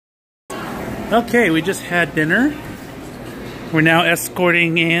Okay, we just had dinner. We're now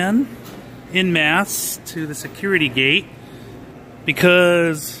escorting Anne en masse to the security gate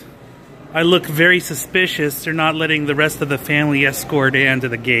because I look very suspicious. They're not letting the rest of the family escort Anne to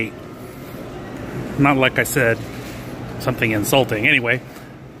the gate. Not like I said something insulting. Anyway,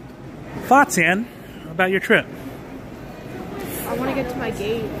 thoughts, Anne, about your trip? I want to get to my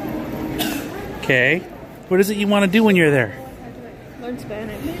gate. Okay. What is it you want to do when you're there? Learn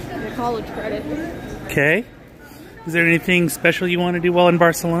Spanish. Get college credit. Okay. Is there anything special you want to do while in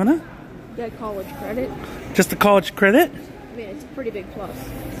Barcelona? Get college credit. Just the college credit? I mean, it's a pretty big plus.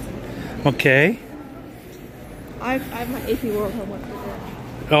 Okay. I have my AP World homework for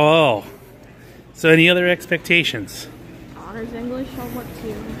that. Oh. So any other expectations? Honors English homework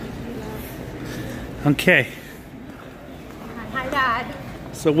too. Okay. Hi, Dad.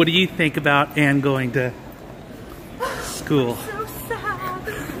 So what do you think about Anne going to school? So sad.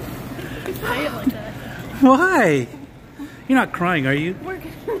 Say it like that. Why? You're not crying, are you? We're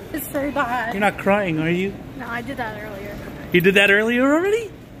gonna miss her, Dad. You're not crying, are you? No, I did that earlier. You did that earlier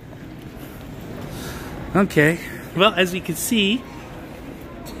already? Okay. Well, as you can see,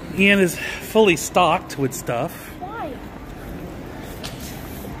 Anne is fully stocked with stuff. Why?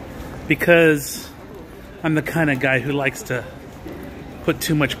 Because I'm the kind of guy who likes to put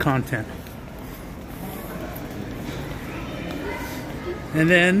too much content. And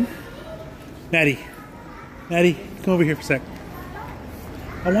then, Maddie, come over here for a sec.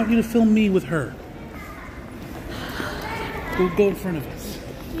 I want you to film me with her. Go in front of us.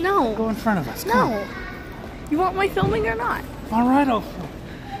 No. Go in front of us. Come No. on. You want my filming or not? All right,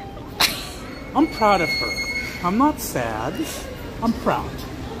 I'm proud of her. I'm not sad. I'm proud.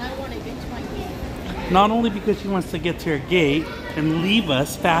 I want to get to my gate. Not only because she wants to get to her gate and leave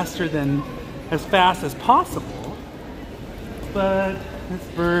us as fast as possible, but this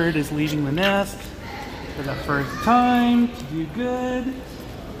bird is leaving the nest for the first time to do good,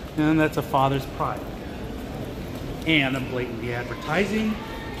 and that's a father's pride. And a blatantly advertising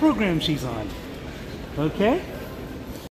program she's on. Okay?